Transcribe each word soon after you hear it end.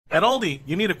At Aldi,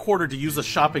 you need a quarter to use a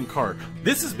shopping cart.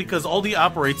 This is because Aldi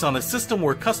operates on a system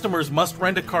where customers must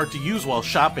rent a cart to use while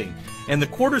shopping, and the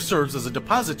quarter serves as a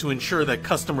deposit to ensure that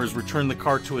customers return the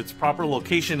cart to its proper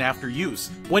location after use.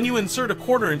 When you insert a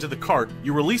quarter into the cart,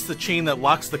 you release the chain that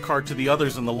locks the cart to the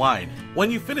others in the line.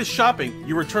 When you finish shopping,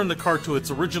 you return the cart to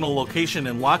its original location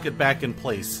and lock it back in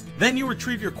place. Then you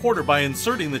retrieve your quarter by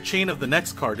inserting the chain of the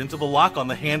next cart into the lock on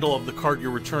the handle of the cart you're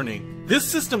returning. This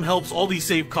system helps Aldi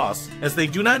save costs, as they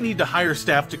do not need to hire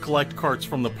staff to collect carts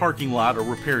from the parking lot or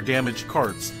repair damaged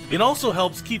carts. It also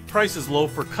helps keep prices low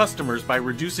for customers by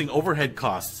reducing overhead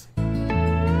costs.